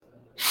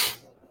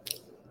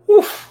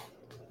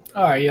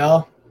All right,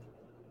 y'all.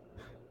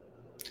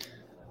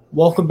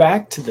 Welcome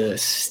back to the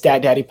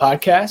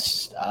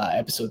StatDaddyPodcast,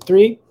 episode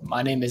 3.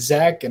 My name is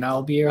Zacc, and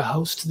I'll be your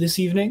host this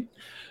evening.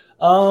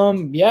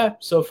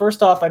 So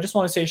first off, I just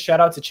want to say shout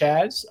out to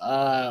Chaz.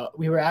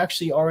 We were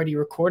actually already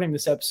recording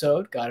this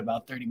episode, got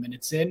about 30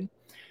 minutes in.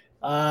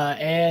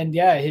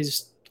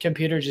 His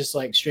computer just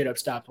like straight up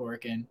stopped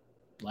working.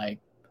 Like,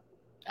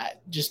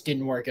 just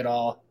didn't work at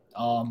all.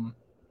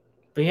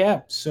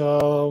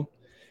 So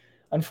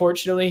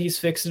unfortunately, he's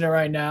fixing it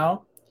right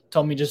now.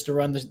 Told me just to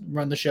run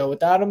the show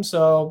without him.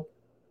 So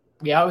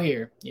we out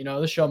here.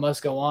 The show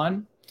must go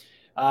on.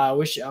 I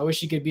wish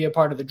he could be a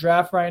part of the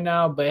draft right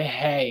now, but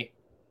hey,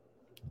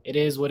 it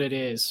is what it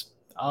is.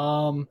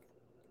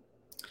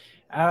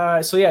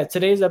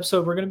 Today's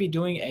episode we're gonna be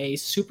doing a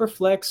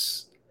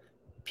Superflex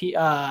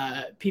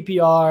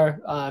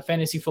PPR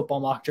fantasy football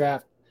mock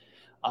draft.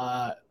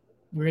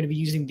 We're gonna be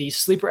using the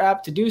Sleeper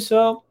app to do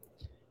so,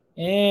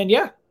 and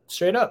yeah,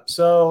 straight up.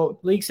 So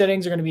league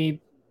settings are gonna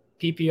be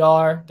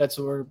PPR. That's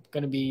what we're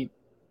gonna be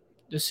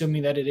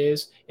assuming that it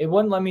is. It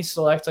wouldn't let me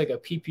select like a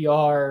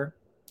PPR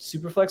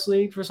Superflex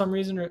league for some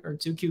reason, or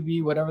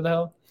 2QB, whatever the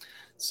hell.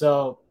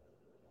 So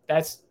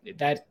that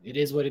it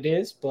is what it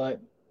is, but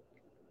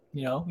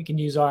we can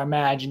use our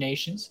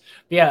imaginations.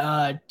 But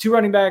yeah, 2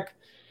 running back,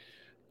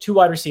 2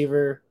 wide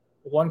receiver,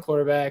 1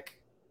 quarterback,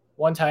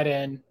 1 tight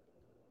end,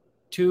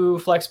 2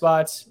 flex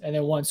spots, and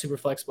then 1 super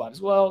flex spot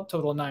as well.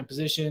 Total of 9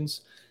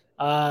 positions.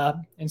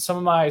 In some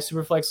of my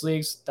super flex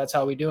leagues, that's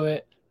how we do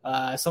it.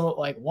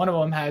 One of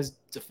them has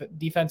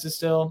defenses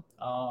still.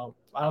 I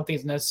don't think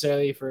it's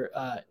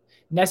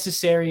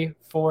necessary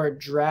for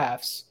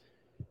drafts,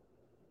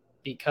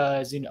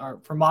 because or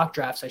for mock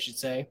drafts I should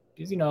say,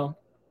 because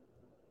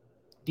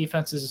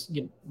defenses,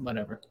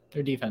 whatever,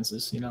 they're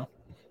defenses.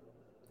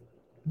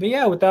 But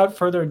yeah, without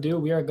further ado,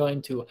 we are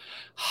going to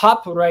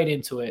hop right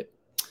into it.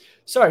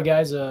 Sorry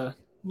guys,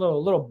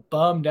 little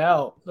bummed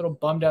out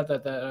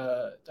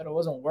that it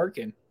wasn't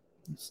working.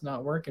 It's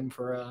not working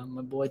for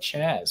my boy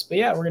Chaz. But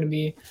yeah, we're going to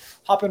be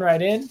hopping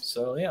right in.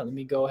 So yeah, let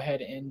me go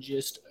ahead and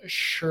just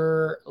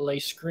share lay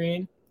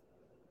screen.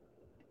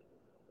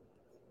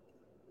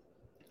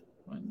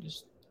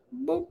 Just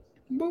boop,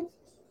 boop.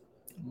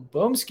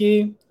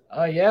 Boomski.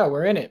 Oh yeah,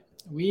 we're in it.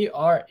 We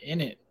are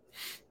in it.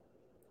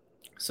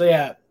 So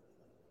yeah,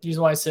 the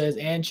reason why it says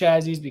and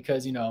Chazzy's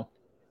because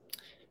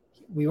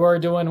we were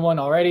doing one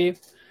already,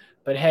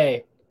 but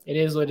hey, it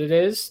is what it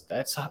is.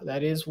 That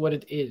is what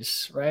it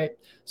is, right?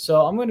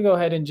 So I'm gonna go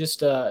ahead and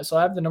just so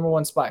I have the number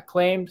 1 spot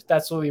claimed.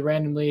 That's what I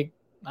randomly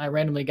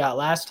got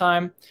last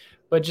time.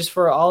 But just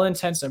for all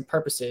intents and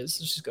purposes,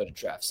 let's just go to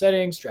draft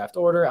settings, draft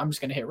order. I'm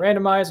just gonna hit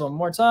randomize one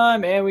more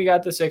time, and we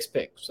got the 6th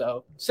pick.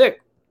 So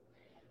sick.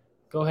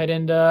 Go ahead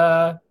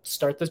and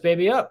start this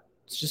baby up.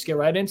 Let's just get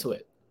right into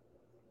it.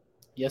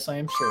 Yes, I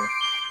am sure.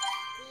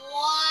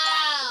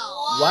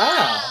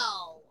 Wow.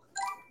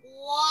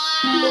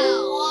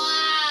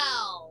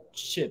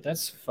 Shit,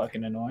 that's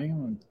fucking annoying.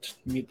 I'm gonna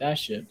mute that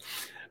shit.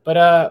 But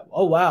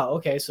oh wow,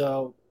 okay,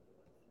 so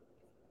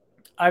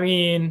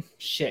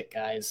shit,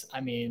 guys.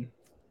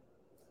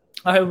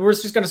 We're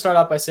just gonna start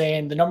off by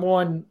saying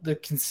the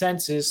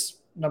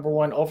consensus number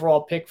 1 overall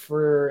pick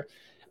for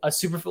a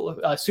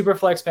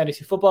Superflex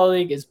fantasy football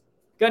league is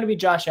gonna be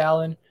Josh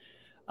Allen.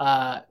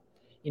 I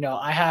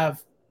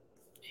have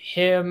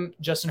him,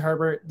 Justin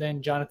Herbert,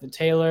 then Jonathan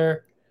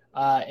Taylor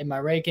in my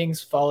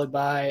rankings, followed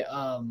by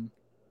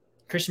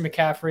Christian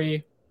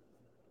McCaffrey.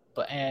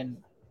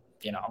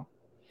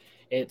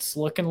 It's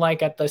looking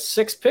like at the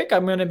 6th pick,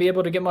 I'm going to be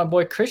able to get my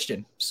boy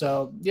Christian.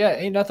 So, yeah,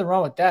 ain't nothing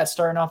wrong with that.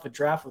 Starting off a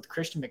draft with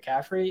Christian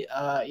McCaffrey,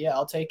 yeah,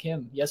 I'll take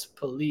him. Yes,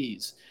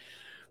 please.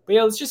 But,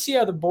 yeah, let's just see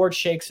how the board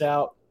shakes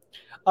out.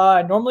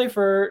 Normally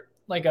for,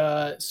 like,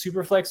 a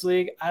super flex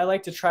league, I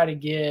like to try to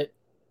get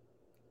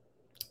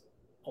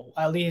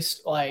at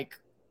least, like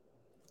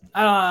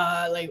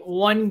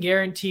 1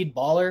 guaranteed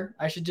baller,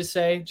 I should just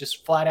say,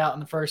 just flat out in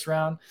the first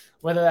round,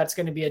 whether that's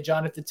going to be a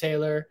Jonathan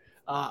Taylor,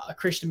 a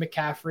Christian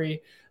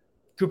McCaffrey,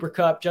 Cooper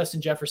Kupp,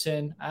 Justin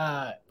Jefferson,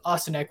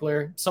 Austin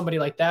Eckler, somebody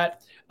like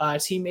that.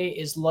 Teammate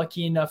is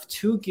lucky enough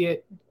to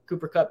get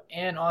Cooper Kupp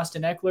and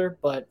Austin Eckler,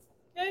 but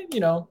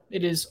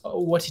it is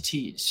what it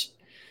is.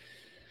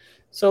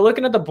 So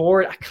looking at the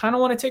board, I kind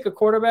of want to take a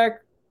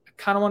quarterback.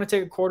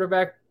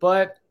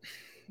 But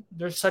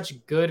there's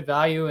such good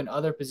value in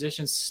other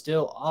positions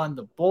still on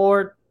the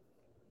board.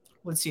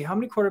 Let's see, how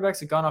many quarterbacks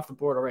have gone off the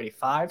board already?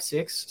 5,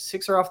 6?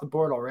 6 are off the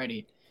board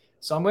already.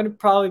 So I'm going to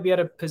probably be at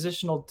a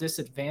positional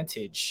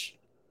disadvantage.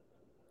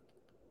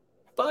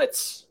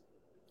 But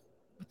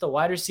with the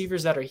wide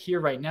receivers that are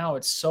here right now,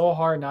 it's so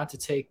hard not to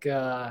take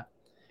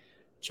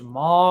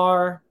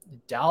Jamar,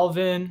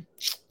 Dalvin.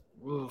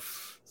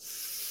 Oof.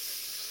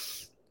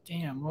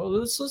 Damn. Well,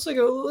 let's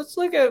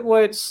look at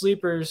what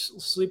sleepers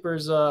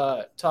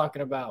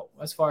talking about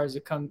as far as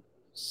it comes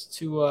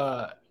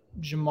to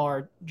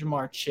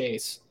Jamar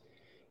Chase.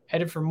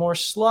 Headed for more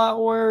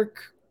slot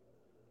work.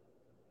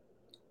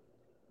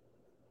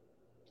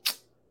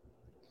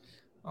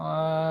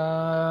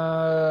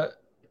 I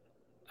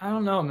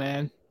don't know,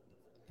 man.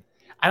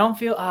 I don't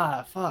feel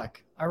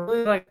fuck. I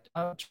really like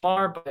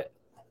Jamar, but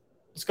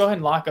let's go ahead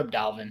and lock up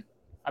Dalvin.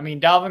 I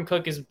mean, Dalvin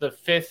Cook is the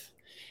fifth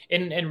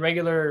in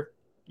regular,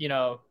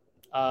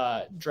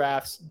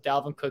 drafts.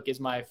 Dalvin Cook is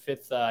my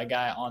fifth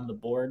guy on the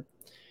board.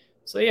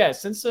 So yeah,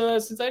 since I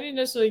didn't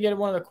necessarily get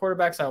one of the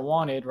quarterbacks I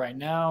wanted right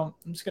now,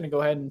 I'm just gonna go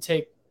ahead and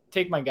take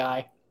my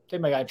guy,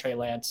 Trey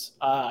Lance.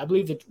 I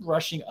believe the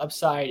rushing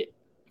upside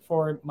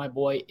for my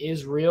boy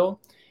is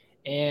real,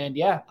 and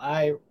yeah,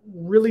 I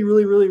really,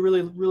 really, really,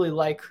 really, really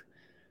like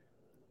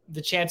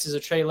the chances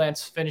of Trey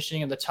Lance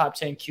finishing in the top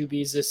 10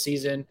 QBs this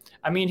season.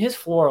 I mean, his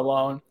floor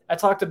alone. I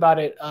talked about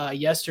it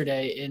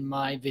yesterday in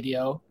my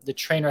video, the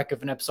train wreck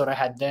of an episode I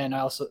had then. I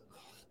also,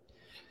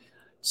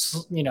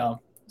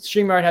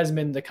 StreamYard hasn't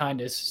been the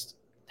kindest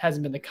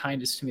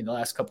to me the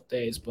last couple of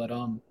days, but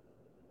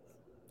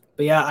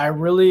yeah, I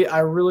really,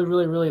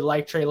 really, really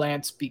like Trey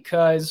Lance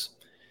because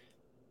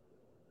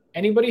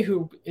anybody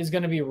who is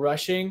going to be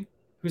rushing,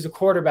 who's a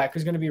quarterback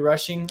who's going to be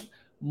rushing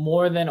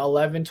more than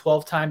 11,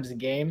 12 times a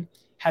game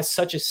has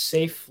such a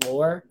safe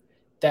floor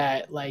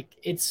that like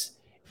it's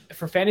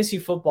for fantasy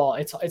football,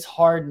 it's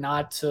hard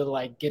not to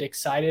like get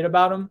excited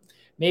about him.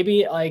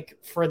 Maybe like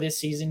for this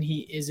season,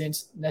 he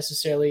isn't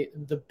necessarily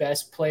the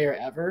best player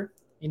ever.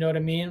 You know what I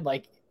mean?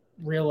 Like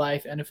real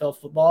life NFL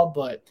football,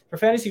 but for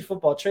fantasy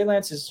football, Trey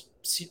Lance's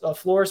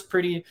floor is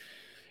pretty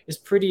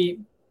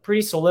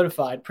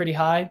solidified, pretty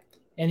high.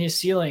 And his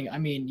ceiling, I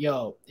mean,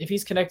 if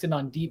he's connected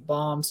on deep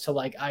bombs to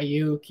like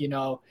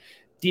Ayuk,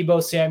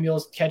 Debo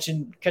Samuel's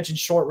catching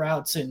short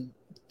routes and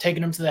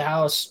taking them to the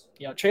house,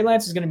 Trey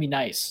Lance is going to be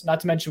nice. Not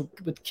to mention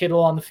with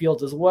Kittle on the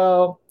field as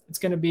well. It's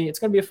going to be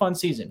a fun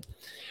season.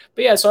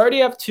 But yeah, so I already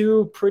have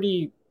two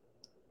pretty,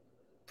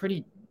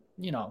 I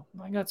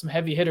got some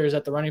heavy hitters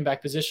at the running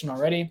back position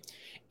already.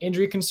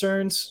 Injury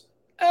concerns,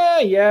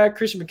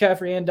 Christian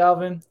McCaffrey and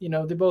Dalvin,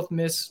 they both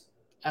miss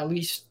at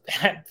least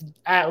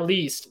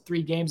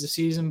 3 games a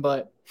season,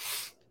 but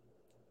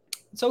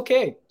it's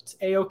okay. It's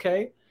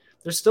A-okay.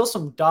 There's still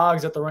some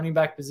dogs at the running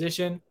back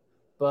position,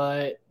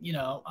 but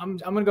I'm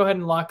gonna go ahead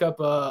and lock up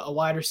a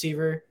wide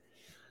receiver.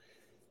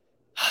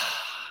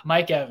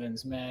 Mike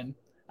Evans, man.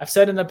 I've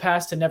said in the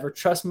past to never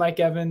trust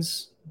Mike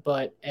Evans,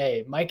 but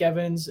hey, Mike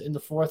Evans in the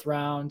 4th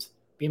round,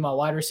 be my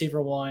wide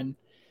receiver 1,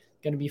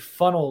 gonna be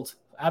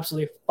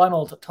absolutely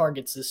funneled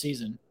targets this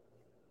season.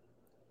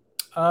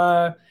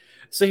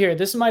 So here,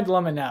 this is my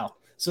dilemma now.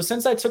 So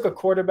since I took a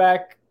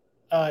quarterback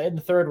in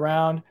the 3rd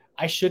round,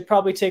 I should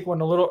probably take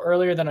one a little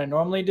earlier than I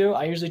normally do.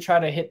 I usually try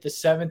to hit the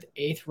 7th,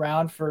 8th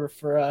round for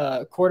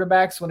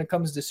quarterbacks when it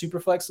comes to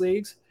Superflex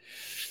leagues.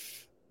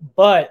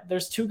 But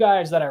there's 2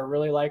 guys that I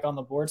really like on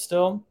the board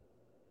still.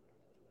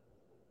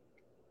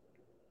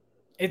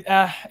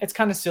 It's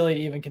kind of silly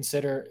to even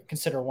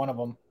consider one of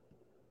them.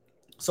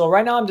 So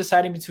right now I'm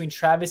deciding between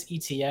Travis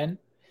Etienne.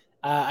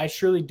 I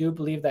truly do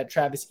believe that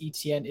Travis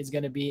Etienne is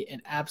going to be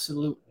an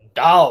absolute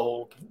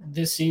dog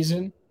this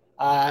season.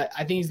 I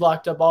think he's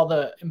locked up all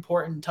the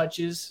important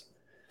touches.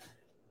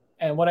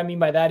 And what I mean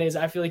by that is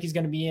I feel like he's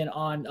going to be in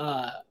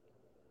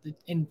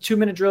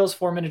 2-minute drills,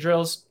 4-minute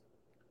drills.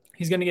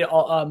 He's going to get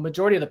a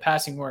majority of the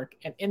passing work.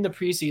 And in the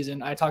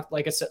preseason, I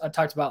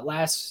talked about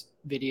last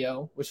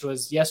video, which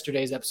was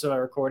yesterday's episode I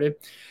recorded.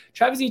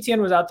 Travis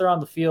Etienne was out there on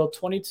the field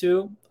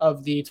 22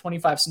 of the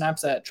 25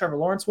 snaps that Trevor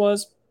Lawrence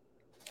was.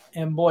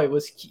 And boy,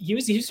 he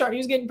was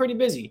getting pretty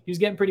busy. He was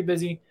getting pretty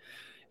busy.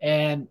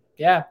 And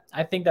yeah,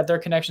 I think that their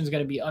connection is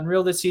going to be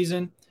unreal this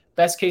season.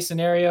 Best case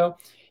scenario,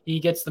 he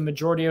gets the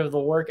majority of the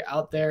work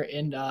out there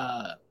in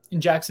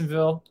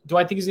Jacksonville. Do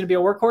I think he's going to be a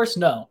workhorse?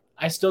 No.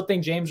 I still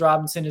think James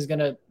Robinson is going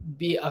to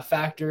be a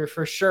factor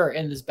for sure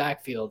in this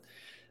backfield.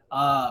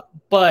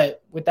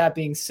 But with that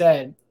being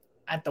said,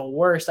 at the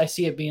worst, I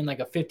see it being like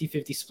a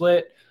 50-50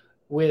 split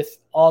with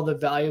all the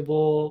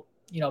valuable,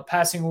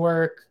 passing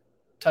work,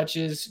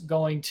 touches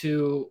going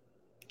to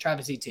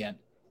Travis Etienne.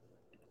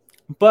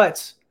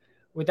 But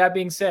with that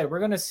being said, we're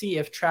going to see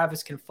if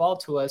Travis can fall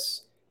to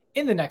us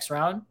in the next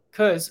round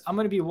because I'm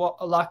going to be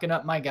locking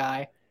up my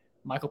guy,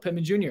 Michael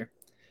Pittman Jr.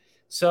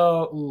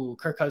 So,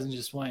 Kirk Cousins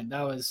just went.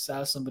 That was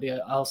somebody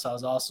else I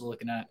was also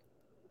looking at.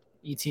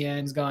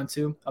 Etienne's gone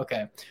too.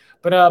 Okay.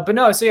 But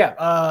no, so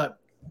yeah,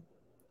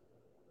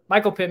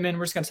 Michael Pittman,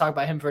 we're just going to talk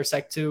about him for a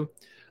sec too.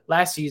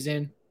 Last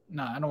season,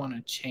 no, I don't want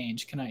to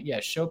change. Can I,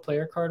 show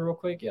player card real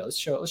quick? Yeah, let's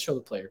show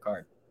the player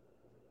card.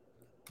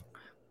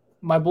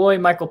 My boy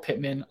Michael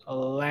Pittman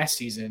last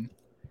season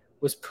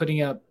was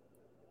putting up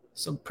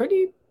some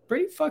pretty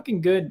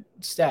fucking good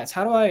stats.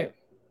 How do I?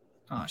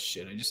 Oh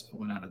shit! I just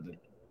went out of the.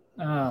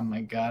 Oh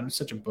my god! I'm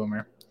such a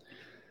boomer.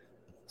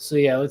 So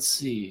yeah, let's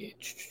see.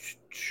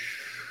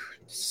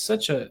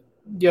 Such a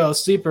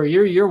sleeper.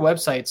 Your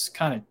website's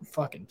kind of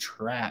fucking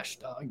trash,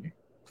 dog. You're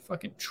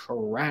fucking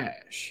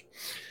trash.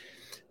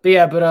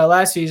 But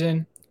last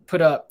season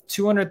put up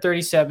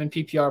 237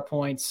 PPR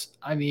points.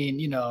 I mean,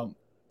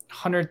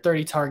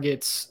 130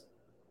 targets,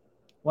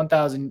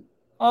 1,000,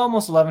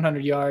 almost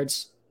 1,100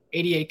 yards,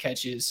 88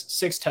 catches,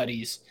 6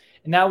 tutties.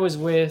 And that was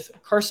with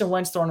Carson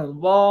Wentz throwing the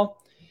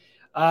ball.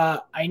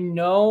 I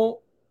know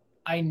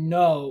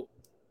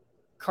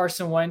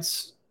Carson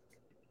Wentz,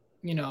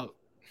 you know,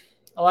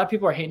 a lot of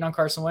people are hating on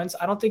Carson Wentz.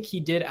 I don't think he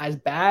did as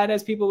bad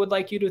as people would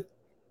like you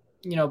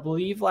to,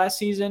 believe last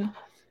season.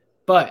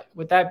 But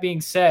with that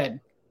being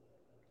said,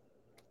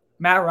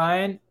 Matt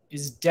Ryan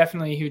is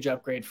definitely a huge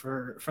upgrade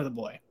for the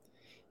boy.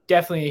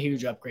 Definitely a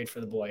huge upgrade for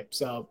the boy.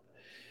 So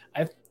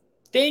I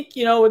think,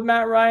 with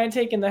Matt Ryan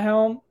taking the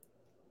helm,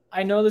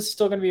 I know this is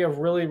still going to be a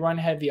really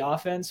run-heavy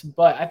offense,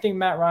 but I think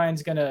Matt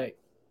Ryan's going to,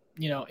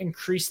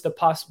 increase the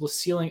possible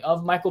ceiling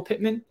of Michael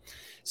Pittman.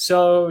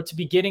 So to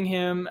be getting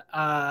him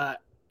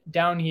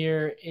down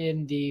here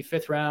in the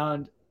 5th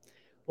round,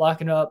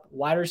 locking up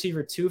wide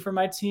receiver 2 for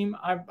my team,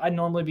 I'd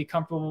normally be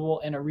comfortable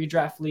in a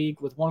redraft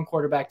league with one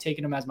quarterback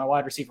taking him as my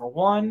wide receiver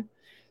 1.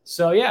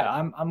 So, yeah,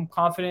 I'm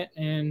confident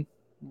and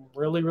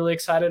really, really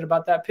excited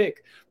about that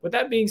pick. With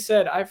that being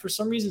said, I, for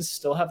some reason,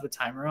 still have the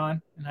timer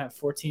on and have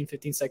 14,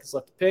 15 seconds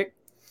left to pick.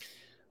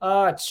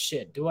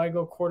 Do I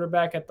go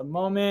quarterback at the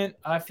moment?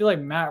 I feel like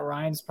Matt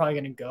Ryan's probably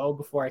going to go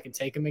before I can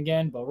take him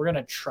again, but we're going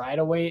to try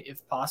to wait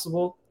if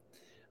possible.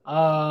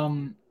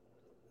 I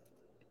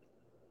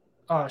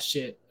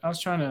was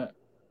trying to.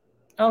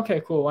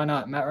 Okay, cool. Why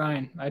not? Matt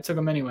Ryan. I took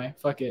him anyway.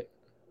 Fuck it.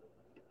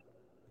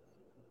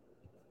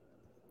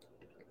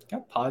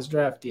 Got pause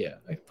draft? Yeah,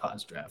 I can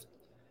pause draft.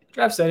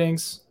 Draft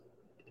settings.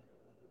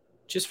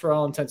 Just for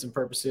all intents and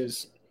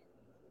purposes.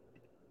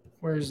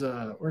 Where's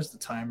the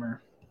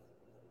timer?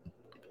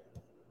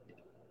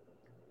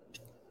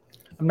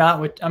 I'm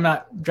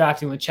not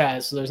drafting with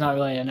Chaz, so there's not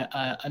really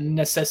a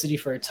necessity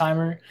for a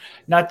timer.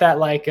 Not that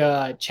like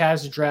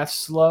Chaz drafts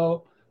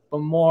slow,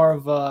 but more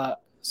of a.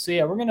 So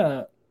yeah,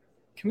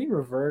 can we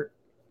revert?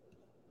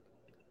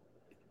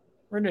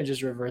 We're gonna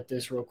just revert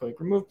this real quick.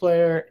 Remove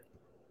player,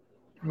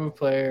 remove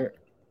player,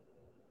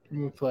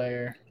 remove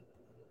player,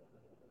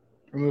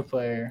 remove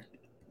player,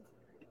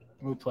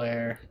 remove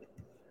player,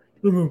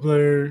 remove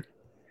player,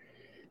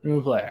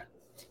 remove player.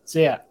 So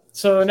yeah.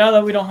 So now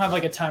that we don't have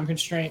like a time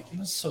constraint,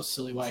 that's so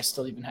silly why I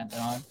still even had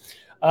that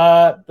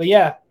on. But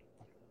yeah,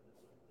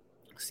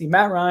 see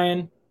Matt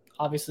Ryan,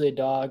 obviously a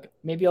dog.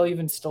 Maybe I'll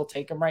even still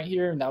take him right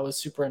here, and that was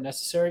super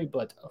unnecessary,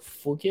 but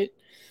fuck it.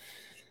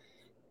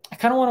 I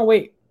kind of want to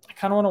wait. I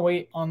kind of want to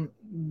wait on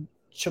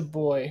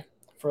Chaboy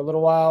for a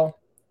little while.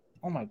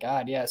 Oh my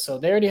God, yeah. So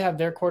they already have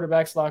their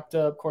quarterbacks locked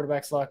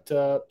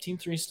up. Team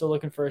 3 still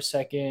looking for a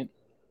second.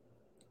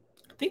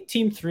 I think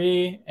Team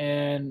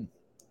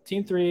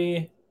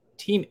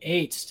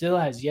 8 still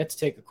has yet to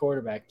take a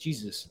quarterback.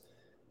 Jesus.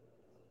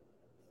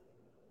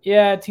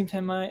 Yeah, Team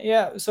 10 might.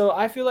 Yeah, so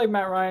I feel like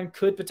Matt Ryan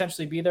could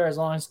potentially be there as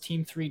long as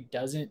Team 3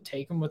 doesn't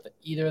take him with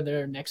either of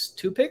their next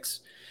 2 picks.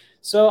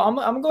 So I'm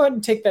going to go ahead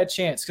and take that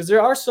chance because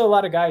there are still a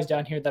lot of guys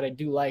down here that I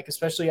do like,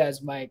 especially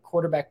as my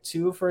quarterback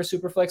 2 for a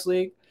Superflex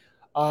league.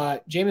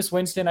 Jameis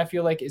Winston, I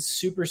feel like, is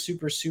super,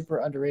 super, super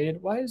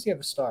underrated. Why does he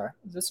have a star?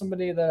 Is that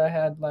somebody that I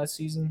had last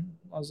season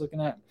I was looking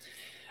at?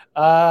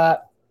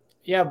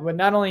 Yeah, but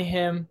not only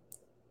him,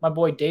 my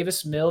boy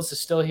Davis Mills is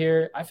still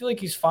here. I feel like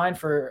he's fine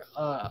for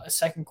a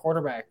second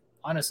quarterback,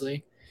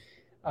 honestly.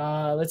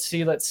 Let's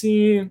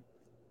see.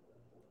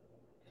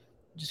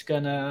 Just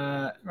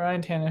gonna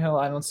Ryan Tannehill.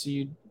 I don't see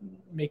you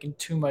making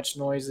too much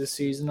noise this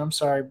season. I'm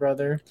sorry,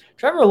 brother.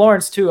 Trevor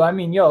Lawrence too. I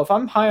mean, if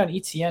I'm high on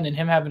ETN and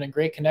him having a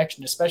great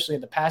connection, especially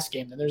in the pass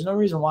game, then there's no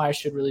reason why I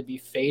should really be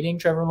fading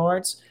Trevor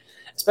Lawrence,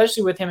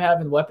 especially with him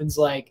having weapons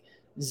like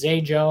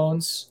Zay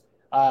Jones.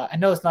 I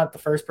know it's not the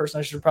first person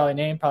I should probably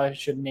name. Probably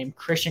should have named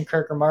Christian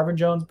Kirk or Marvin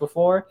Jones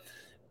before.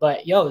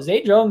 But,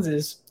 Zay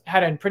Jones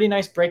had a pretty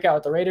nice breakout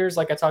with the Raiders,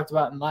 like I talked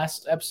about in the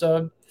last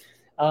episode.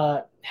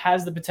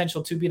 Has the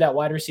potential to be that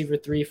wide receiver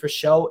 3 for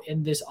show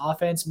in this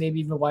offense, maybe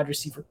even wide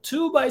receiver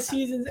 2 by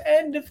season's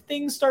end if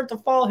things start to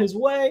fall his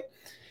way.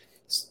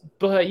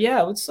 But,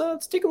 yeah, let's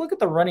take a look at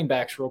the running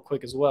backs real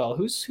quick as well.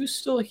 Who's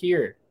still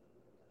here?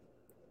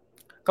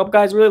 A couple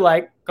guys really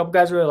like.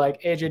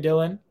 AJ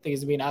Dillon. I think he's going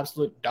to be an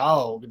absolute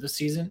dog this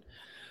season.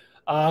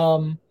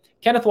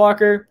 Kenneth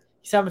Walker,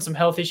 he's having some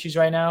health issues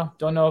right now.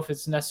 Don't know if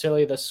it's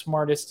necessarily the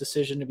smartest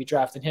decision to be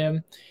drafting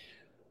him.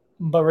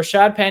 But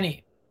Rashad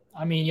Penny,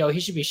 I mean, he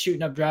should be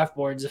shooting up draft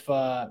boards if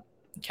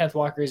Kenneth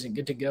Walker isn't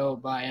good to go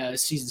by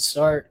season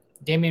start.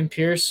 Dameon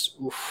Pierce,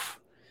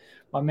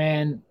 my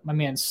man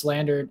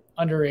slandered,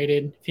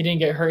 underrated. If he didn't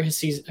get hurt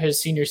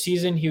his senior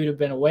season, he would have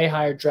been a way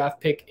higher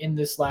draft pick in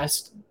this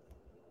last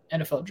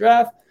NFL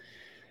draft.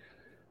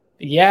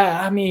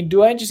 Yeah, I mean,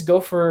 do I just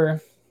go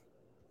for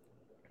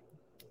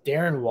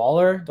Darren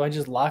Waller? Do I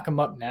just lock him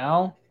up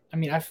now? I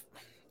mean, I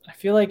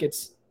feel like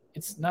it's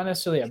not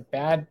necessarily a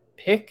bad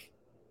pick.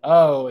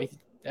 Oh, he's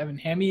having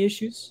hammy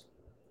issues.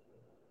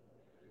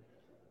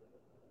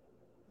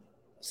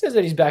 Says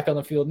that he's back on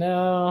the field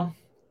now.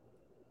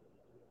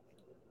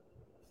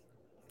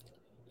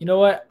 You know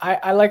what?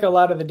 I like a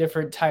lot of the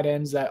different tight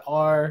ends that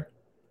are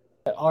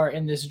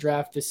in this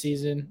draft this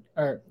season,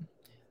 or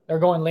they're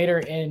going later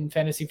in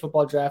fantasy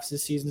football drafts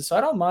this season. So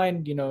I don't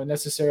mind,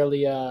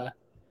 necessarily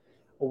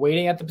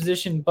waiting at the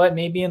position, but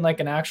maybe in like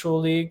an actual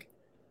league,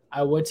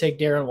 I would take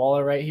Darren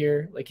Waller right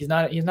here. Like he's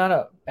not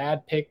a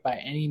bad pick by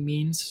any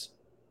means.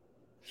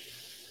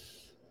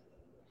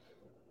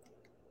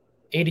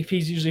 ADP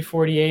is usually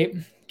 48.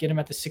 Get him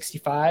at the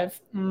 65.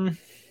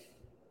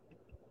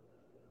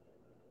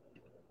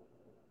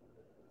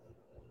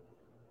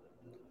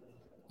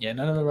 Yeah,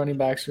 none of the running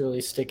backs are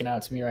really sticking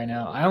out to me right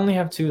now. I only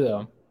have 2,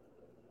 though.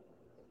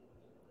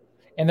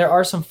 And there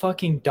are some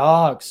fucking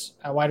dogs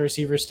at wide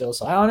receiver still.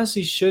 So I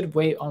honestly should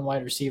wait on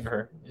wide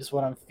receiver, is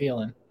what I'm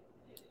feeling.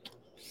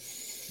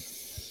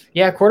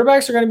 Yeah,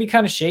 quarterbacks are going to be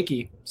kind of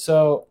shaky.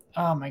 So,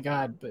 oh my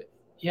God. But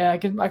yeah, I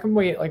can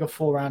wait like a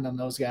full round on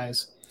those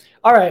guys.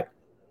 All right.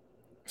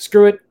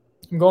 Screw it.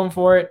 I'm going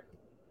for it.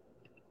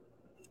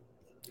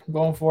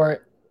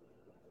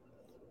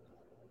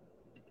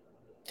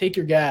 Take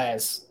your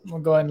guys. We'll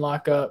go ahead and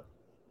lock up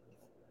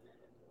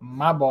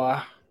my boy,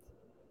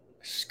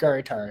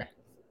 Skiritar.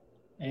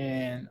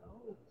 And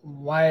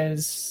why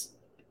is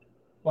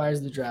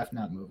the draft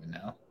not moving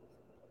now?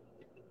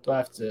 Do I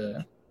have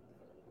to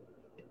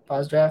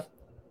pause draft?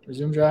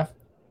 Resume draft?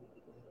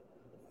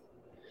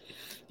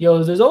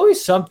 Yo, there's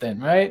always something,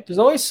 right? There's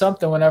always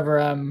something whenever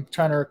I'm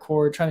trying to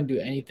record, trying to do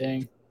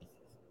anything.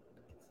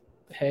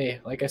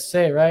 Hey, like I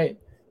say, right?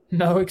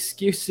 No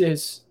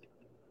excuses.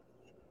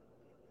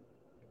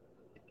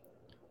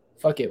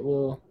 Fuck it,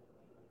 we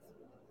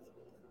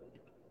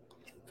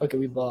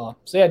ball.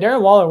 So yeah,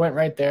 Darren Waller went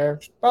right there.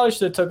 Probably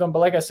should have took him, but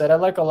like I said, I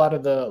like a lot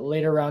of the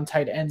later round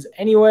tight ends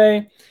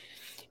anyway.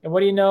 And what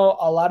do you know?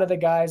 A lot of the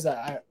guys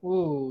that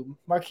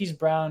Marquise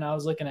Brown, I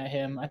was looking at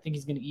him. I think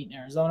he's going to eat in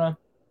Arizona.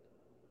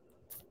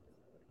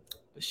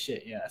 But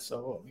shit, yeah.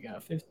 So we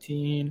got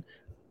 15.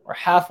 We're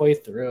halfway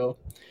through.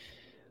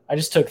 I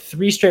just took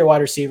 3 straight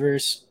wide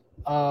receivers.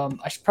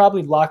 I should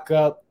probably lock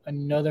up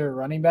another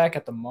running back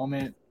at the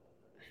moment.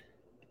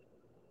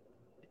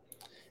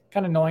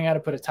 Kind of knowing how to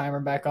put a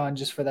timer back on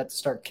just for that to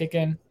start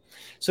kicking.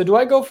 So do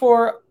I go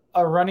for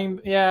a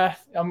running? Yeah,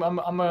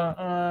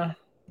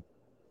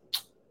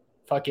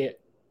 fuck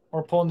it.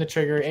 We're pulling the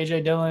trigger.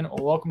 AJ Dillon,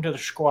 welcome to the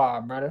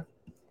squad, brother.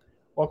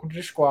 Welcome to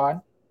the squad.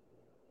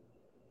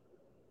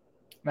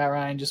 Matt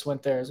Ryan just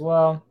went there as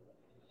well.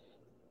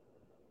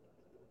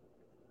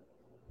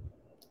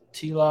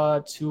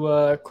 Tila,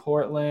 Tua,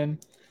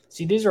 Cortland.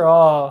 See, these are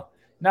all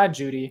not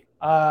Judy.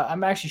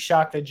 I'm actually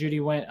shocked that Judy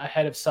went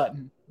ahead of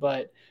Sutton,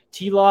 but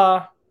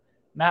Tila,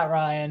 Matt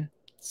Ryan,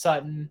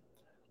 Sutton,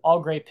 all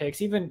great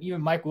picks. Even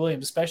Mike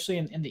Williams, especially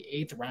in the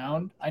 8th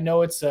round. I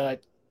know it's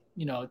like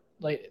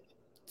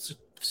it's a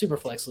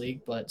Superflex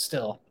league, but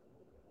still.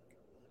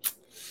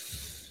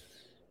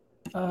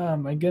 Oh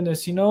my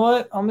goodness. You know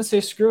what? I'm gonna say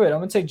screw it. I'm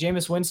gonna take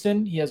Jameis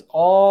Winston. He has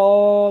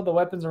all the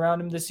weapons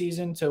around him this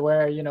season to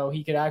where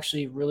he could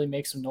actually really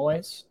make some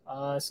noise.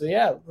 So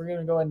yeah, we're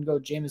gonna go ahead and go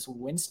Jameis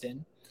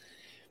Winston.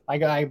 My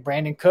guy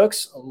Brandon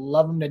Cooks,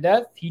 love him to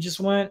death. He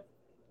just went.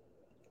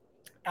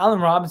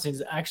 Allen Robinson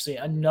is actually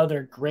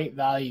another great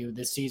value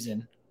this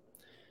season.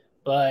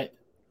 But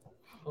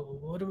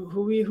who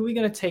are we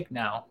going to take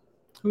now?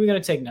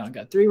 I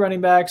got 3 running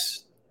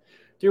backs,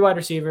 3 wide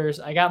receivers.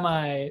 I got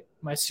my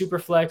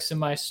Superflex and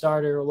my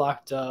starter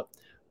locked up.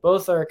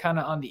 Both are kind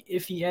of on the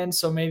iffy end,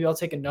 so maybe I'll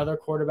take another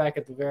quarterback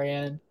at the very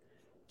end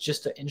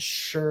just to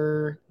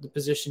ensure the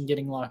position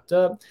getting locked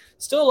up.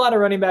 Still a lot of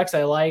running backs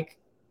I like.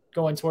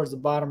 Going towards the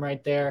bottom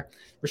right there.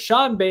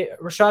 Rashad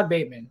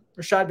Bateman.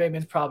 Rashad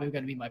Bateman's probably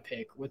going to be my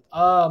pick. With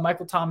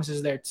Michael Thomas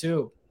is there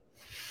too.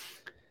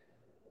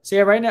 So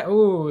yeah, right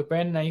now,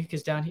 Brandon Ayuk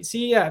is down.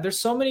 There's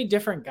so many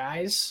different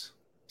guys,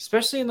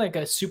 especially in like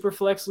a super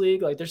flex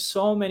league. Like there's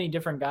so many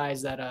different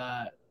guys that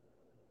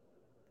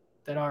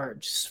are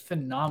just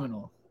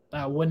phenomenal.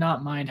 I would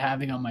not mind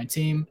having on my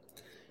team.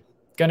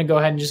 Gonna go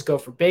ahead and just go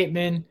for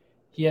Bateman.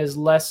 He has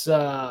less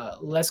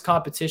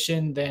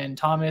competition than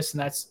Thomas, and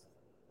that's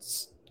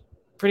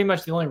pretty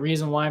much the only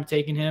reason why I'm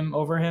taking him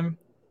over him.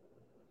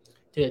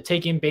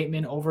 Taking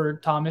Bateman over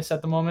Thomas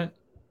at the moment.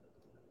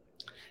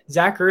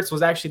 Zacc Ertz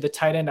was actually the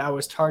tight end I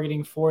was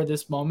targeting for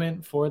this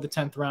moment for the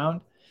 10th round.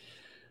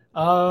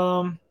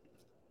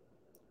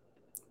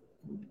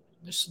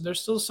 There's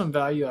still some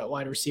value at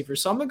wide receiver,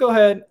 so I'm gonna go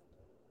ahead.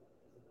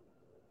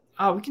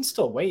 We can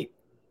still wait.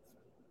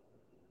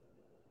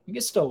 You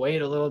can still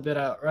wait a little bit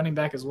at running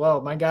back as well.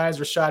 My guys,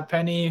 Rashad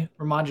Penny,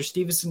 Ramondre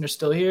Stevenson, are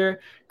still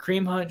here.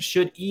 Kareem Hunt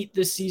should eat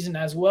this season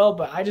as well,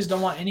 but I just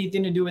don't want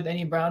anything to do with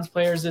any Browns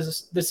players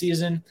this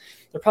season.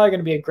 They're probably going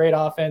to be a great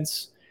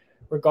offense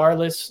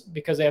regardless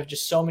because they have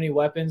just so many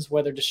weapons,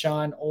 whether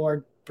Deshaun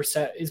or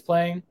Brissett is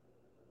playing.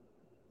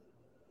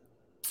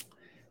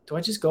 Do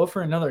I just go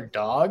for another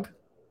dog?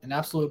 An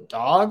absolute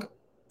dog?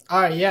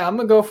 All right, yeah, I'm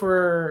going to go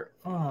for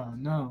 – oh,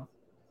 no.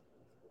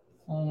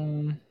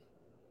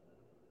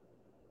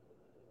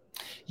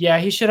 Yeah,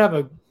 he should have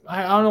I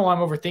don't know why I'm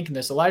overthinking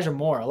this. Elijah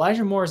Moore.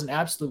 Elijah Moore is an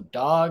absolute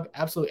dog,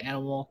 absolute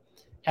animal.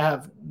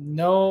 Have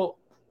no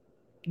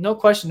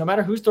question. No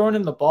matter who's throwing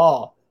him the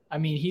ball, I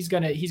mean, he's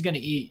gonna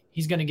eat.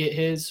 He's gonna get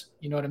his.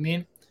 You know what I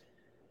mean?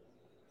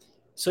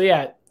 So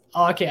yeah,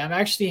 okay. I'm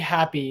actually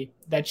happy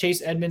that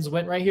Chase Edmonds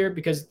went right here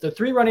because the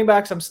 3 running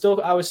backs I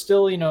was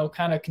still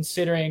kind of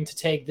considering to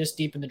take this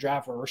deep in the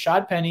draft were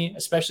Rashad Penny,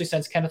 especially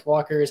since Kenneth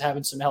Walker is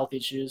having some health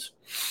issues.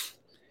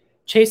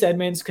 Chase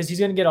Edmonds, because he's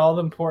going to get all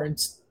the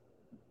important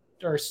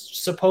or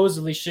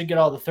supposedly should get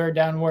all the third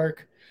down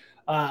work.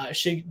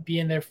 Should be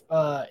in there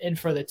in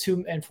for the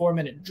 2 and 4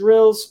 minute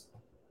drills.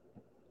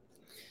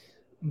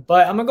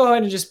 But I'm going to go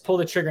ahead and just pull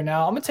the trigger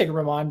now. I'm going to take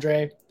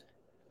Ramondre.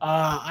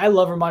 I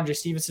love Ramondre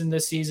Stevenson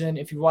this season.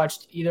 If you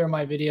watched either of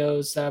my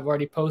videos that I've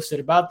already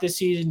posted about this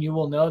season, you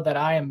will know that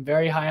I am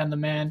very high on the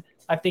man.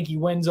 I think he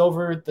wins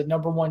over the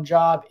number one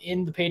job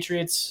in the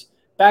Patriots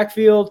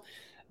backfield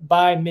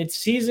by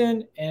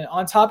midseason. And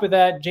on top of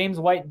that, James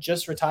White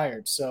just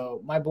retired.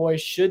 So my boy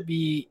should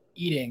be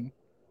eating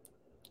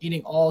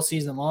all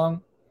season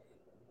long.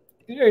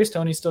 Kadarius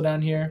Toney's still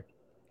down here.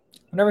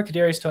 Whenever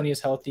Kadarius Toney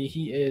is healthy,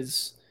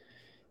 he's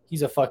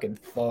a fucking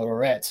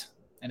threat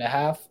and a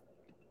half.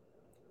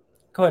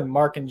 Go ahead and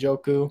mark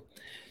Njoku.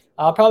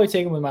 I'll probably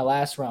take him with my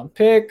last round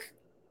pick.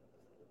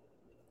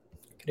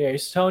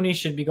 Kadarius Toney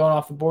should be going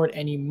off the board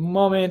any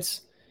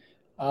moment.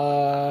 Do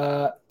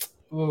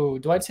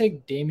I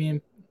take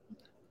Damian?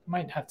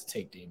 Might have to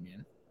take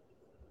Damian.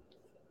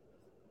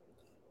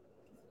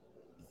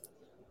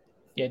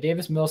 Yeah,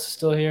 Davis Mills is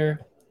still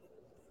here.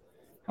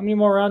 How many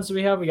more rounds do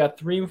we have? We got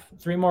three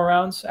more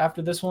rounds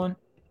after this one.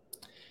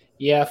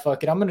 Yeah,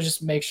 fuck it. I'm going to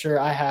just make sure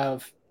I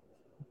have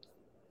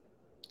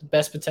the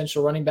best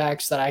potential running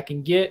backs that I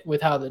can get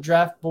with how the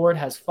draft board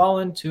has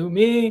fallen to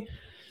me.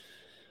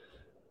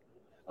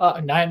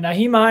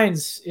 Nyheim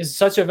Hines is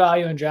such a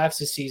value in drafts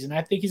this season.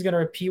 I think he's going to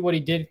repeat what he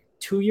did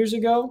 2 years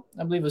ago.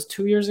 I believe it was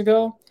 2 years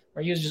ago,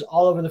 where he was just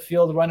all over the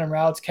field, running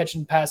routes,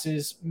 catching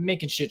passes,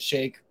 making shit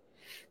shake.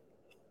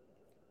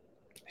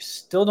 I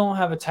still don't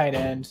have a tight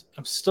end.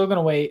 I'm still going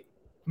to wait.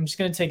 I'm just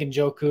going to take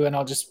Njoku, and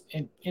I'll just,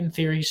 in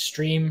theory,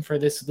 stream for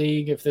this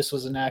league if this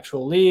was an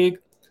actual league.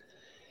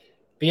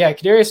 But yeah,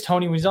 Kadarius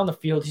Toney, when he's on the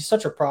field, he's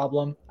such a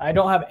problem. I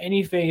don't have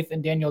any faith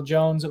in Daniel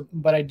Jones,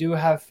 but I do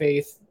have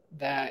faith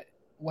that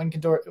when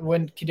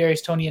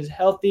Kadarius Toney is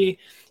healthy,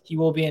 he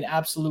will be an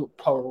absolute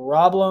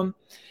problem.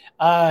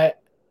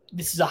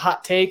 This is a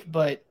hot take,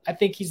 but I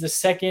think he's the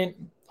second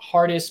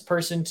hardest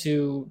person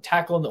to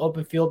tackle in the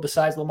open field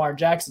besides Lamar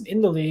Jackson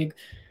in the league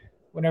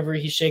whenever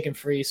he's shaken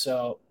free.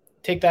 So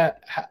take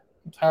that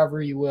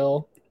however you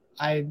will.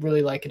 I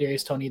really like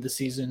Kadarius Toney this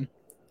season.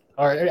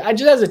 Or I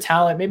just as a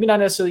talent, maybe not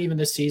necessarily even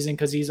this season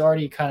because he's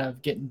already kind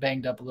of getting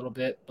banged up a little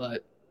bit,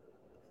 but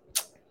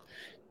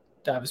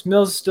Davis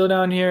Mills is still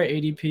down here,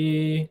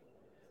 ADP.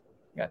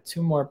 Got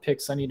 2 more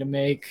picks I need to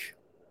make.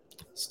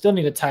 Still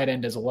need a tight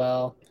end as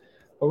well.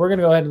 But we're going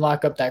to go ahead and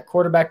lock up that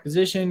quarterback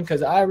position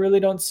because I really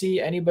don't see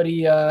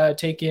anybody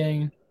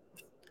taking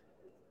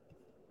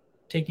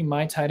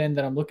my tight end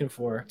that I'm looking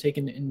for,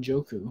 taking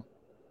Njoku.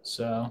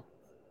 So,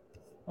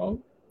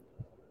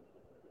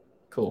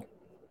 cool.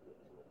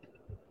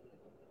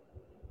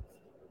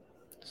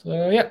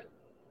 So, yeah.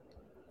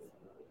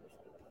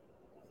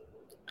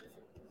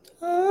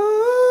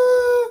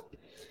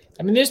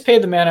 I mean, they just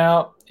paid the man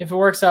out. If it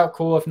works out,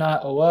 cool. If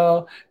not, oh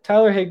well.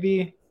 Tyler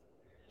Higbee,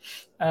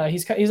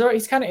 he's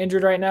kind of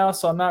injured right now,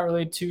 so I'm not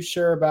really too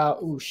sure about.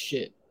 Oh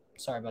shit!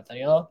 Sorry about that,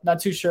 y'all. Not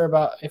too sure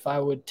about if I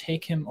would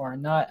take him or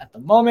not at the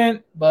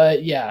moment.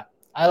 But yeah,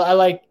 I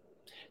like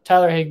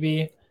Tyler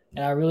Higbee,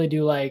 and I really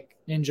do like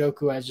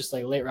Njoku as just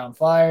like late round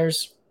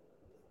flyers.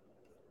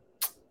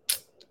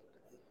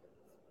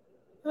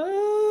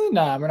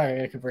 Nah, we're not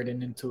gonna convert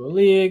it into a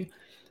league.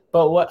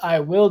 But what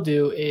I will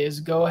do is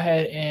go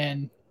ahead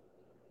and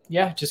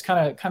just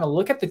kind of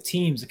look at the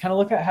teams, kind of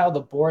look at how the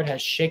board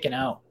has shaken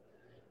out,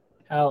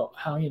 how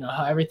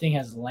everything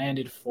has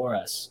landed for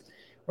us.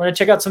 We're gonna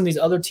check out some of these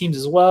other teams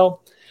as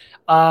well.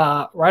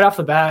 Right off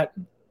the bat,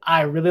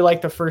 I really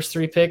like the first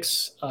 3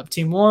 picks of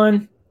Team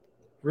 1.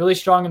 Really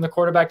strong in the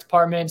quarterback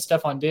department.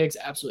 Stephon Diggs,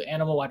 absolute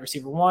animal, wide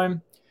receiver 1.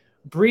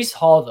 Breece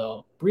Hall,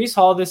 though. Breece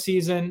Hall this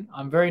season,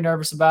 I'm very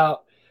nervous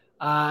about.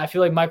 I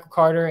feel like Michael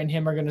Carter and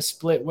him are going to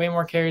split way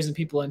more carries than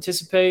people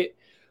anticipate.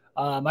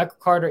 Michael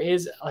Carter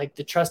is like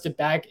the trusted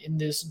back in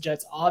this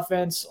Jets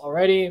offense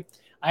already.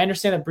 I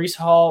understand that Breece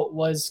Hall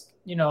was,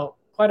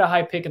 quite a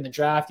high pick in the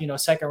draft,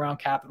 second round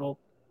capital.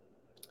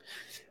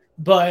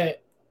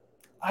 But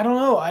I don't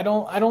know. I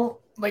don't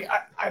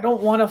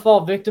want to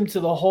fall victim to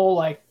the whole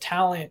like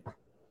talent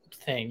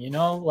thing,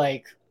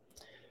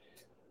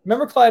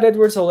 remember Clyde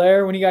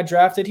Edwards-Helaire when he got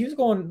drafted? He was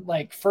going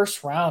like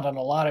first round on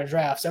a lot of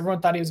drafts.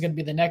 Everyone thought he was going to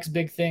be the next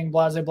big thing,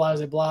 blah, blah,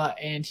 blah, blah,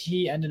 and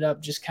he ended up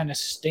just kind of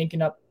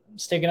stinking up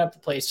the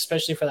place,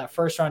 especially for that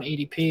first round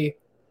ADP.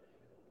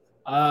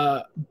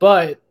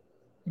 But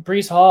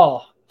Breece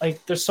Hall,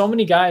 like there's so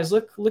many guys.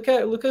 Look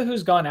at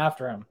who's gone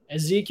after him.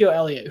 Ezekiel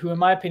Elliott, who in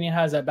my opinion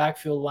has that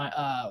backfield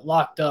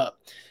locked up.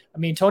 I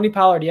mean, Tony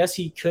Pollard, yes,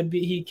 he can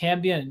be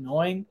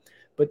annoying.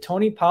 But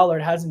Tony Pollard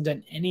hasn't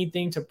done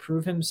anything to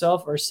prove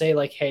himself or say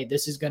like, hey,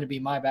 this is going to be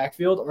my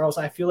backfield, or else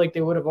I feel like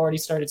they would have already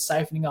started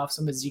siphoning off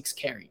some of Zeke's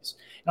carries.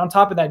 And on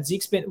top of that,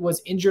 Zeke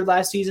was injured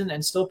last season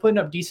and still putting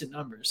up decent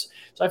numbers.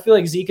 So I feel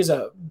like Zeke is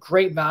a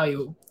great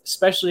value,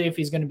 especially if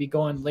he's going to be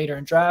going later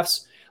in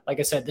drafts. Like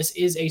I said, this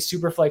is a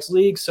Superflex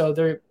league, so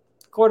their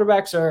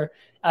quarterbacks are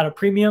at a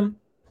premium,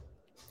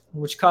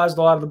 which caused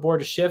a lot of the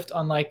board to shift,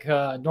 unlike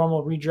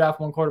normal redraft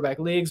one quarterback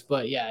leagues.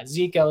 But yeah,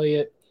 Zeke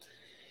Elliott,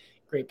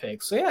 great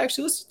pick. So yeah,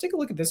 actually, let's take a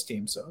look at this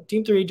team. So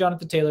team 3,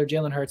 Jonathan Taylor,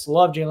 Jalen Hurts.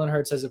 Love Jalen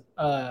Hurts as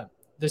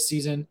this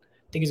season.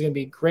 I think he's going to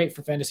be great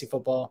for fantasy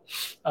football.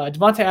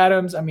 Devontae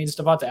Adams. I mean, it's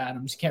Devontae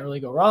Adams. You can't really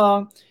go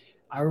wrong.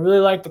 I really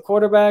like the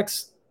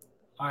quarterbacks.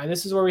 All right,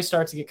 this is where we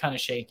start to get kind of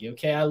shaky.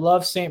 Okay, I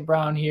love St.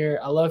 Brown here.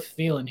 I love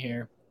Thielen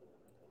here.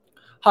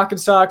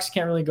 Hawkinsock,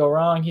 can't really go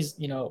wrong. He's,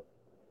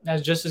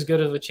 has just as good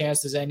of a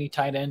chance as any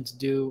tight end to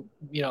do,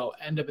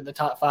 end up in the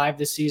top 5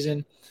 this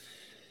season.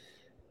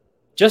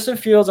 Justin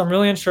Fields, I'm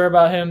really unsure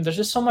about him. There's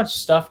just so much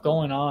stuff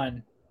going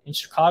on in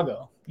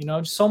Chicago.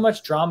 Just so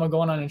much drama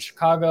going on in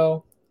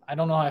Chicago. I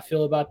don't know how I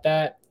feel about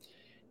that.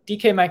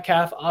 DK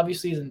Metcalf,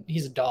 obviously,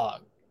 he's a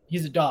dog.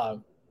 He's a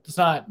dog. Let's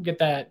not get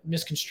that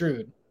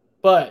misconstrued.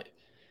 But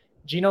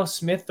Geno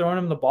Smith throwing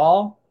him the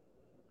ball,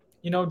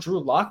 Drew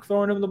Lock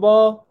throwing him the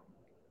ball,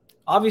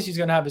 obviously he's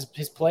going to have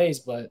his plays,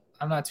 but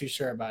I'm not too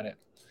sure about it.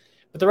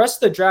 But the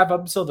rest of the draft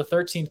up until the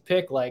 13th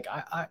pick,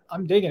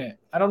 I'm digging it.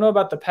 I don't know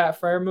about the Pat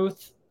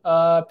Freiermuth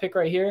pick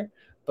right here,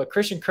 but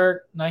Christian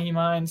Kirk, Naheem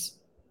Hines,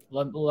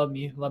 love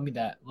me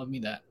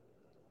that.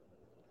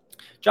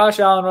 Josh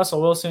Allen,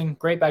 Russell Wilson,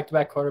 great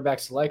back-to-back quarterback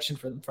selection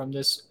from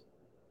this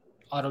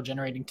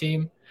auto-generating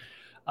team.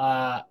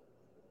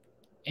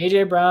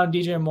 AJ Brown,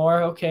 DJ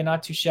Moore, okay,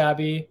 not too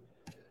shabby.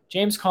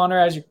 James Conner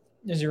as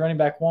your running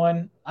back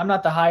 1. I'm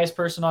not the highest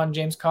person on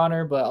James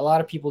Conner, but a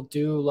lot of people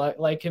do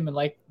like him and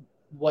like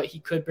what he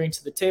could bring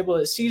to the table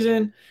this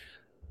season.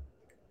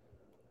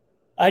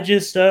 I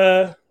just,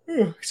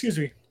 excuse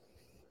me.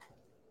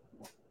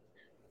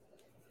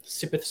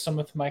 Sippeth some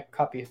of my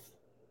coffee.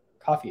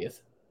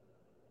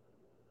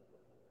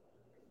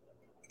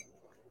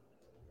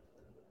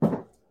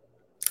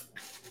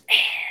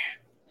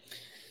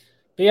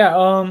 But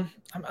yeah,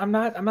 I'm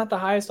not the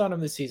highest on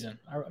him this season.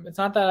 It's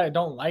not that I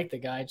don't like the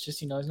guy. It's just,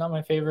 he's not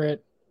my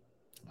favorite.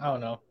 I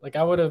don't know.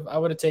 I would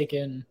have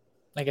taken,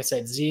 like I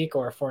said, Zeke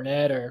or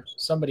Fournette or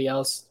somebody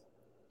else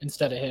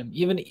instead of him.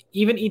 Even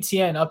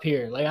ETN up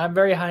here. I'm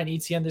very high in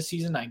ETN this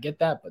season. I get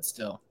that, but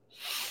still.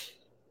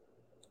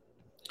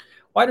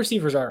 Wide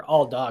receivers are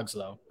all dogs,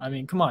 though. I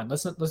mean, come on.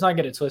 Let's not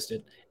get it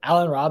twisted.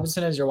 Allen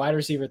Robinson is your wide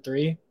receiver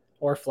 3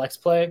 or flex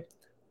play.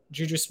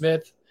 Juju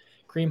Smith.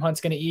 Kareem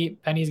Hunt's going to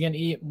eat. Penny's going to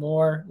eat.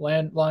 Moore,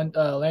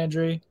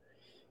 Landry,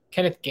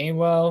 Kenneth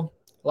Gainwell.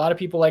 A lot of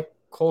people like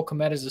Cole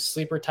Kmet as a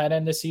sleeper tight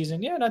end this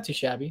season. Yeah, not too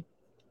shabby.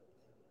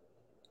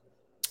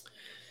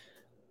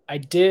 I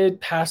did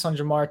pass on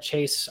Jamar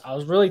Chase. I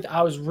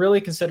was really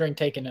considering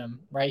taking him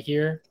right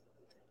here,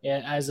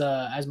 as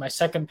my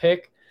second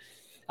pick.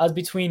 I was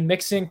between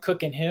Mixon,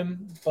 Cook, and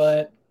him,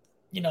 but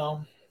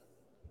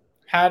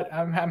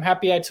I'm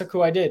happy I took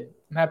who I did.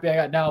 I'm happy I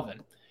got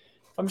Dalvin.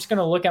 I'm just going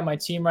to look at my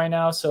team right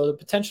now. So the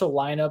potential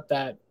lineup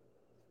that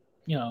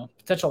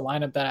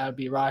I would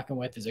be rocking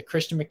with is a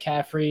Christian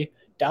McCaffrey,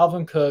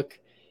 Dalvin Cook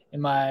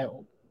in my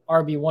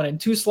RB 1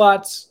 and 2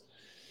 slots,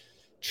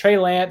 Trey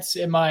Lance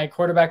in my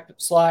quarterback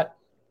slot,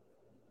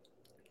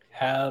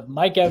 have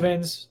Mike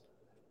Evans,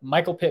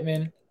 Michael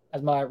Pittman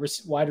as my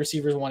wide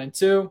receivers 1 and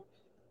 2,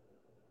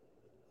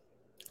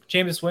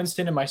 Jameis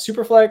Winston in my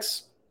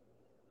Superflex,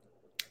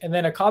 and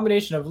then a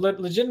combination of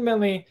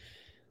legitimately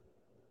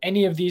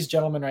any of these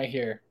gentlemen right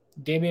here: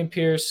 Dameon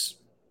Pierce,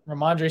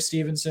 Ramondre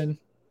Stevenson,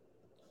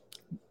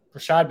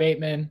 Rashad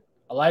Bateman,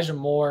 Elijah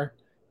Moore,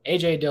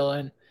 AJ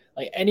Dillon.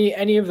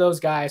 Any of those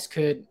guys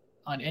could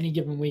on any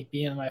given week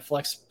be in my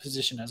flex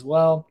position as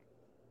well.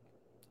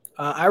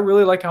 I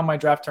really like how my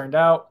draft turned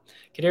out.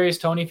 Kadarius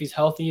Toney, if he's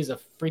healthy, is a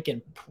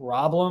freaking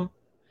problem.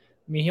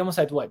 I mean, he almost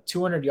had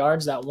 200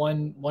 yards that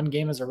one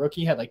game as a rookie.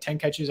 He had 10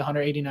 catches,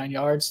 189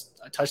 yards,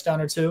 a touchdown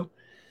or 2.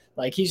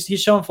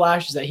 He's shown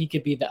flashes that he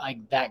could be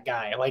that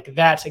guy.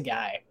 That's a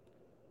guy.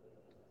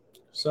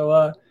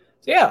 So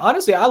yeah,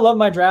 honestly, I love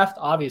my draft,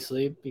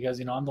 obviously, because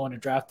I'm the one who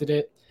drafted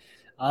it.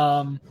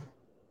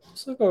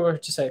 Let's look over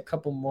just a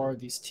couple more of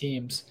these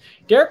teams.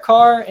 Derek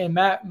Carr and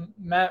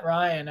Matt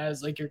Ryan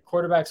as your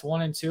quarterbacks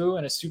 1 and 2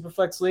 in a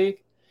Superflex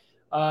league.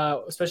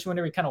 Especially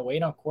whenever we kind of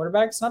wait on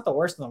quarterbacks. It's not the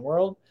worst in the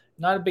world.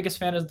 Not the biggest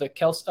fan of the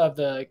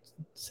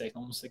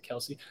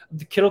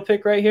Kittle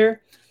pick right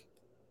here.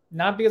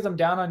 Not because I'm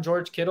down on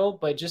George Kittle,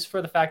 but just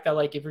for the fact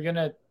that if you're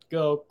gonna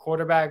go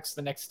quarterbacks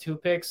the next 2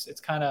 picks,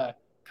 it's kind of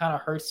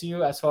hurts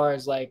you as far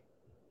as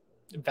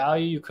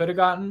value you could have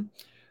gotten.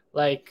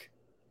 I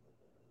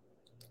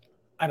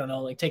don't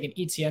know, taking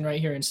ETN right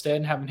here instead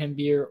and having him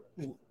be your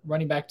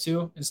running back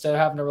 2 instead of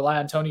having to rely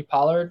on Tony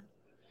Pollard.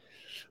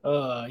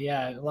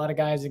 Yeah, a lot of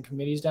guys in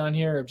committees down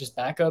here are just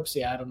backups.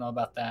 Yeah, I don't know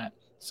about that.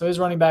 So his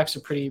running backs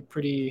are pretty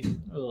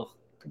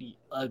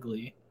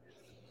ugly.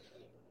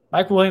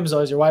 Mike Williams, though,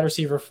 is your wide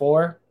receiver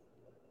 4.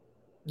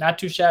 Not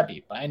too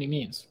shabby by any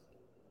means.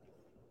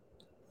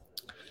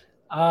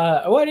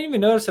 I didn't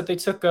even notice that they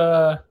took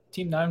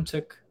Team 9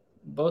 took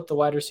both the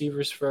wide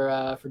receivers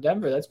for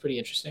Denver. That's pretty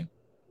interesting.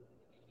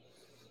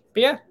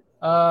 But yeah,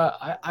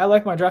 I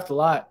like my draft a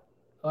lot.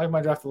 I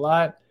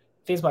think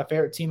it's my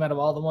favorite team out of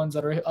all the ones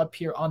that are up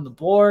here on the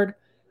board.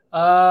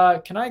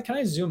 Can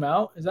I zoom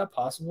out? Is that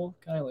possible?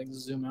 Can I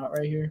zoom out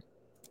right here?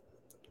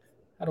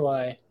 How do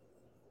I?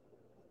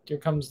 Here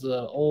comes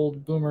the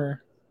old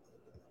boomer.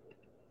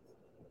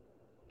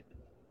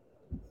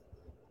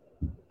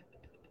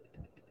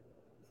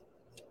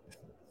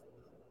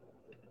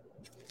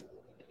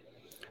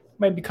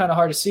 Might be kind of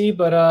hard to see,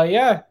 but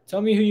yeah.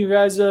 Tell me who you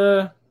guys.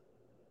 Tell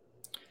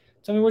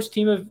me which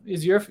team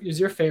is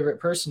your favorite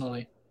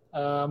personally.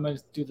 I'm gonna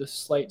do the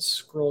slight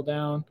scroll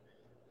down.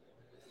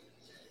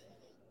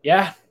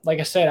 Yeah, like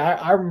I said,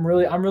 I'm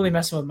really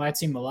messing with my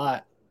team a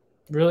lot.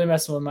 Really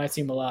messing with my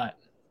team a lot.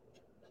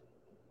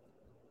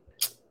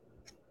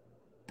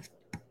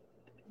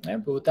 Yeah,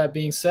 but with that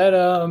being said,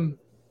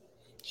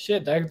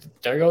 shit, there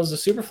goes the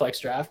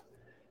Superflex draft.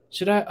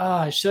 Should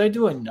I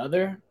do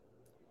another?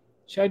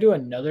 Should I do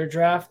another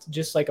draft,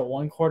 just like a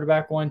one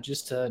quarterback one,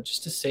 just to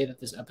say that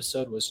this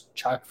episode was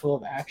chock full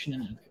of action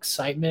and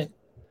excitement?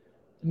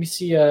 Let me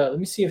see. Let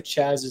me see if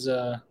Chaz is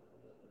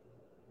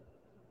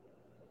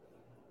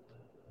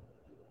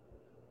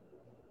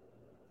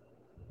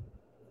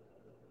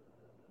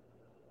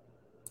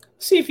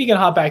see if he can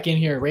hop back in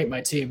here and rate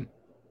my team.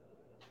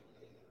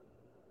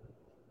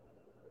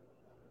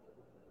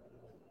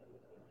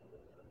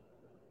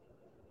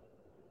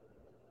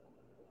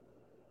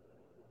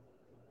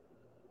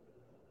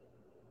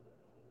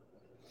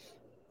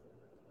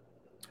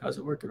 How's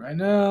it working right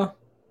now?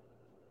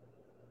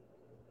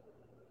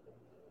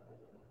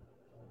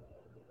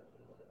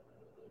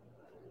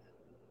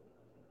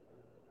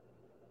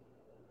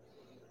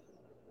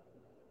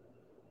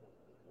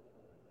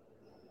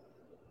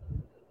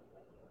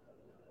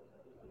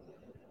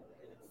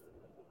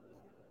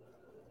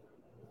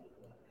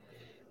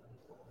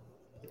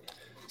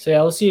 So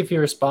yeah, let's see if he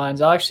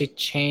responds. I'll actually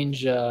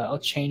change. I'll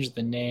change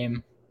the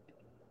name.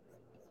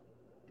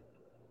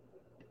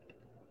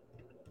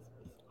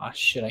 Oh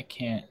shit, I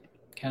can't.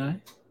 Can I?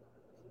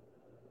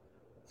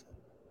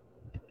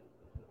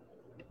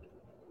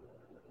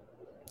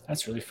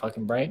 That's really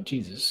fucking bright.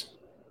 Jesus.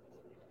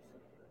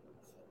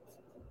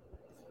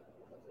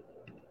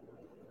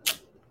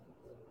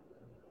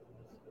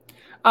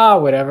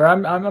 Whatever.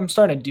 I'm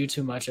starting to do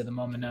too much at the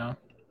moment now.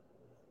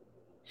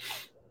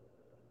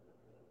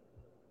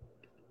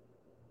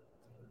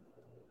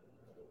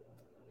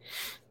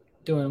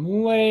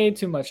 Doing way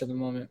too much at the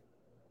moment.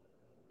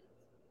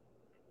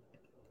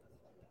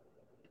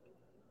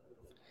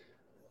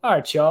 All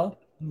right, y'all.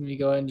 Let me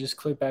go ahead and just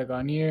click back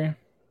on here.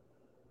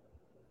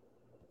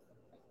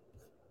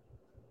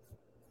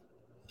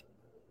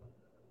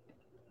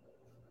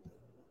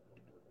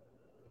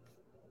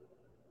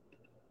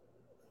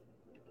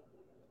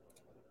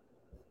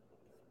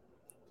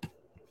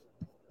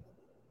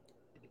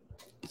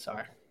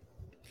 Sorry.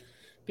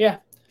 Yeah.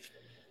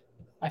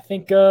 I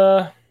think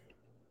I'm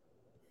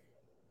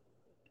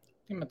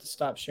going to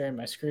stop sharing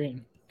my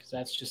screen because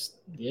that's just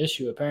the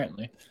issue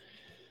apparently.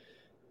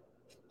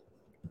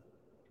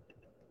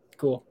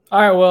 Cool. All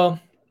right, well,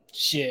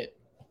 shit.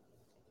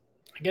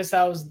 I guess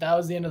that was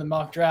the end of the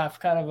mock draft.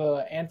 Kind of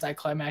a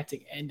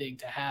anticlimactic ending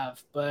to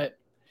have, but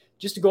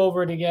just to go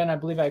over it again, I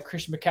believe I had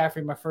Christian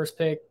McCaffrey my first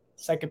pick,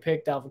 second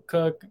pick Dalvin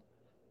Cook,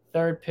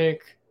 third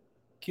pick.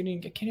 I can't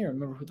even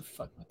remember who the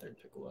fuck my third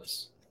pick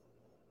was.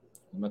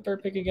 My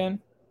third pick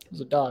again? It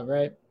was a dog,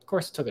 right? Of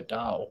course, it took a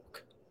dog.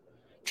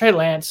 Trey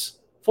Lance.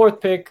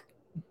 Fourth pick,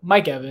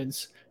 Mike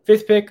Evans.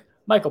 Fifth pick,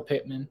 Michael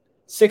Pittman.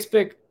 Sixth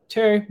pick,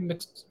 Terry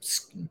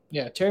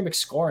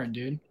McScorin,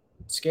 dude.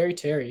 Scary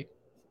Terry.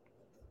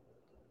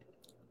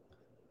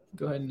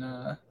 Go ahead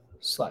and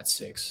slot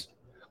 6.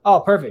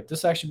 Oh, perfect.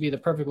 This actually be the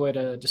perfect way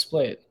to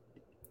display it.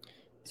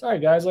 Sorry,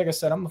 guys. Like I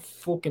said, I'm a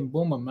fucking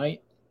boomer,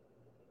 mate.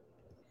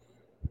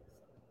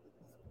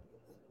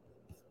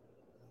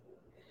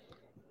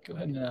 Go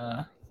ahead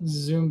and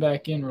zoom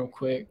back in real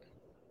quick.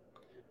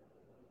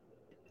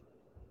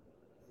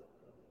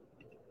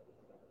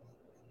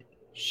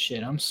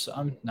 Shit,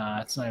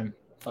 nah, it's not even,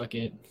 fuck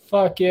it.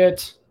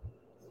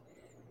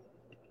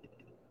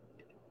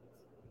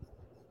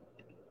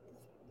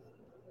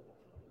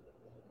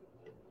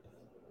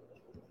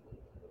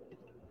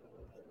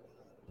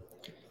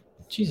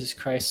 Jesus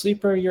Christ,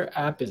 Sleeper, your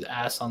app is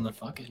ass on the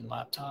fucking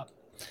laptop.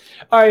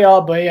 All right,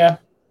 y'all, but yeah,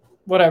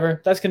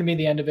 whatever. That's going to be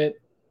the end of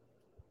it.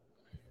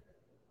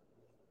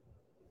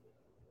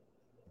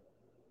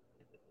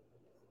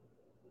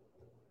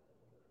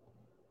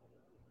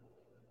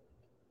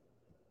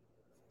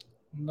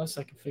 Unless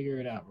I can figure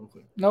it out real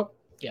quick. Nope.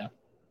 Yeah.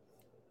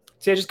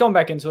 So yeah, just going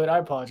back into it. I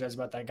apologize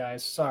about that,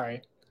 guys.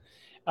 Sorry.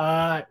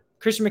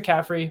 Christian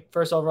McCaffrey,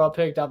 first overall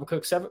pick. Dalvin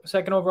Cook,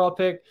 second overall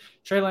pick.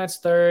 Trey Lance,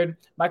 third.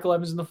 Michael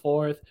Evans in the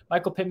fourth.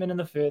 Michael Pittman in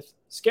the fifth.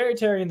 Scary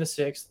Terry in the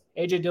sixth.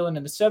 A.J. Dillon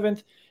in the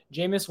seventh.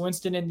 Jameis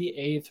Winston in the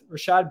eighth.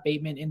 Rashad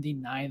Bateman in the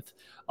ninth.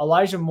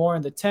 Elijah Moore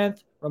in the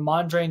 10th.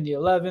 Ramondre in the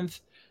 11th.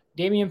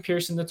 Damian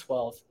Pierce in the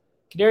 12th.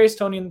 Kadarius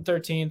Toney in the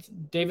 13th.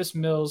 Davis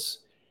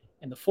Mills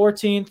in the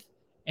 14th.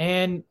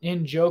 And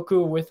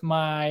Njoku with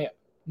my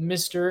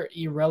Mr.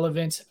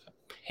 Irrelevant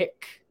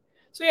pick.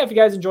 So yeah, if you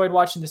guys enjoyed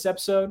watching this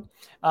episode,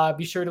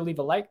 be sure to leave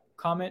a like,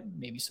 comment,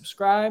 maybe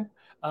subscribe.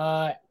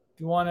 If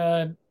you want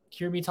to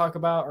hear me talk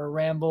about or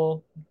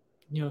ramble,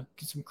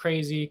 get some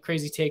crazy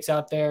takes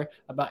out there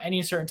about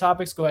any certain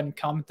topics, go ahead and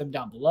comment them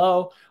down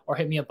below or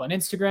hit me up on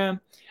Instagram.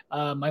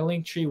 My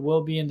link tree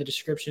will be in the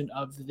description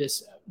of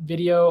this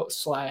video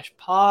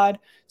 /pod.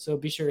 So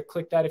be sure to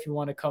click that if you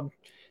want to come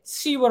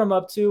see what I'm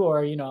up to,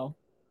 or,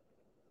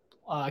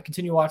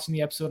 continue watching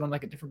the episode on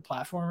like a different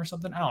platform or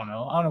something. I don't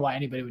know why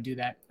anybody would do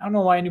that. I don't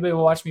know why anybody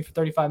would watch me for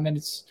 35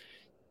 minutes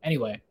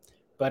anyway.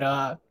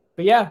 But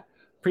yeah,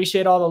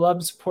 appreciate all the love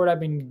and support I've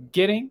been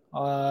getting.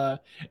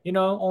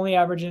 Only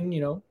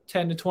averaging,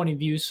 10 to 20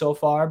 views so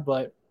far,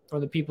 but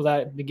for the people that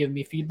have been giving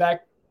me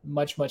feedback,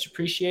 much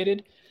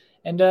appreciated.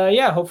 And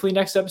yeah, hopefully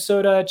next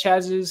episode,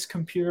 Chaz's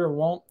computer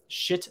won't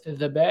shit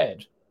the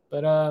bed.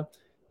 But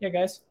yeah,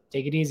 guys,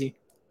 take it easy.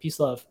 Peace,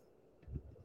 love.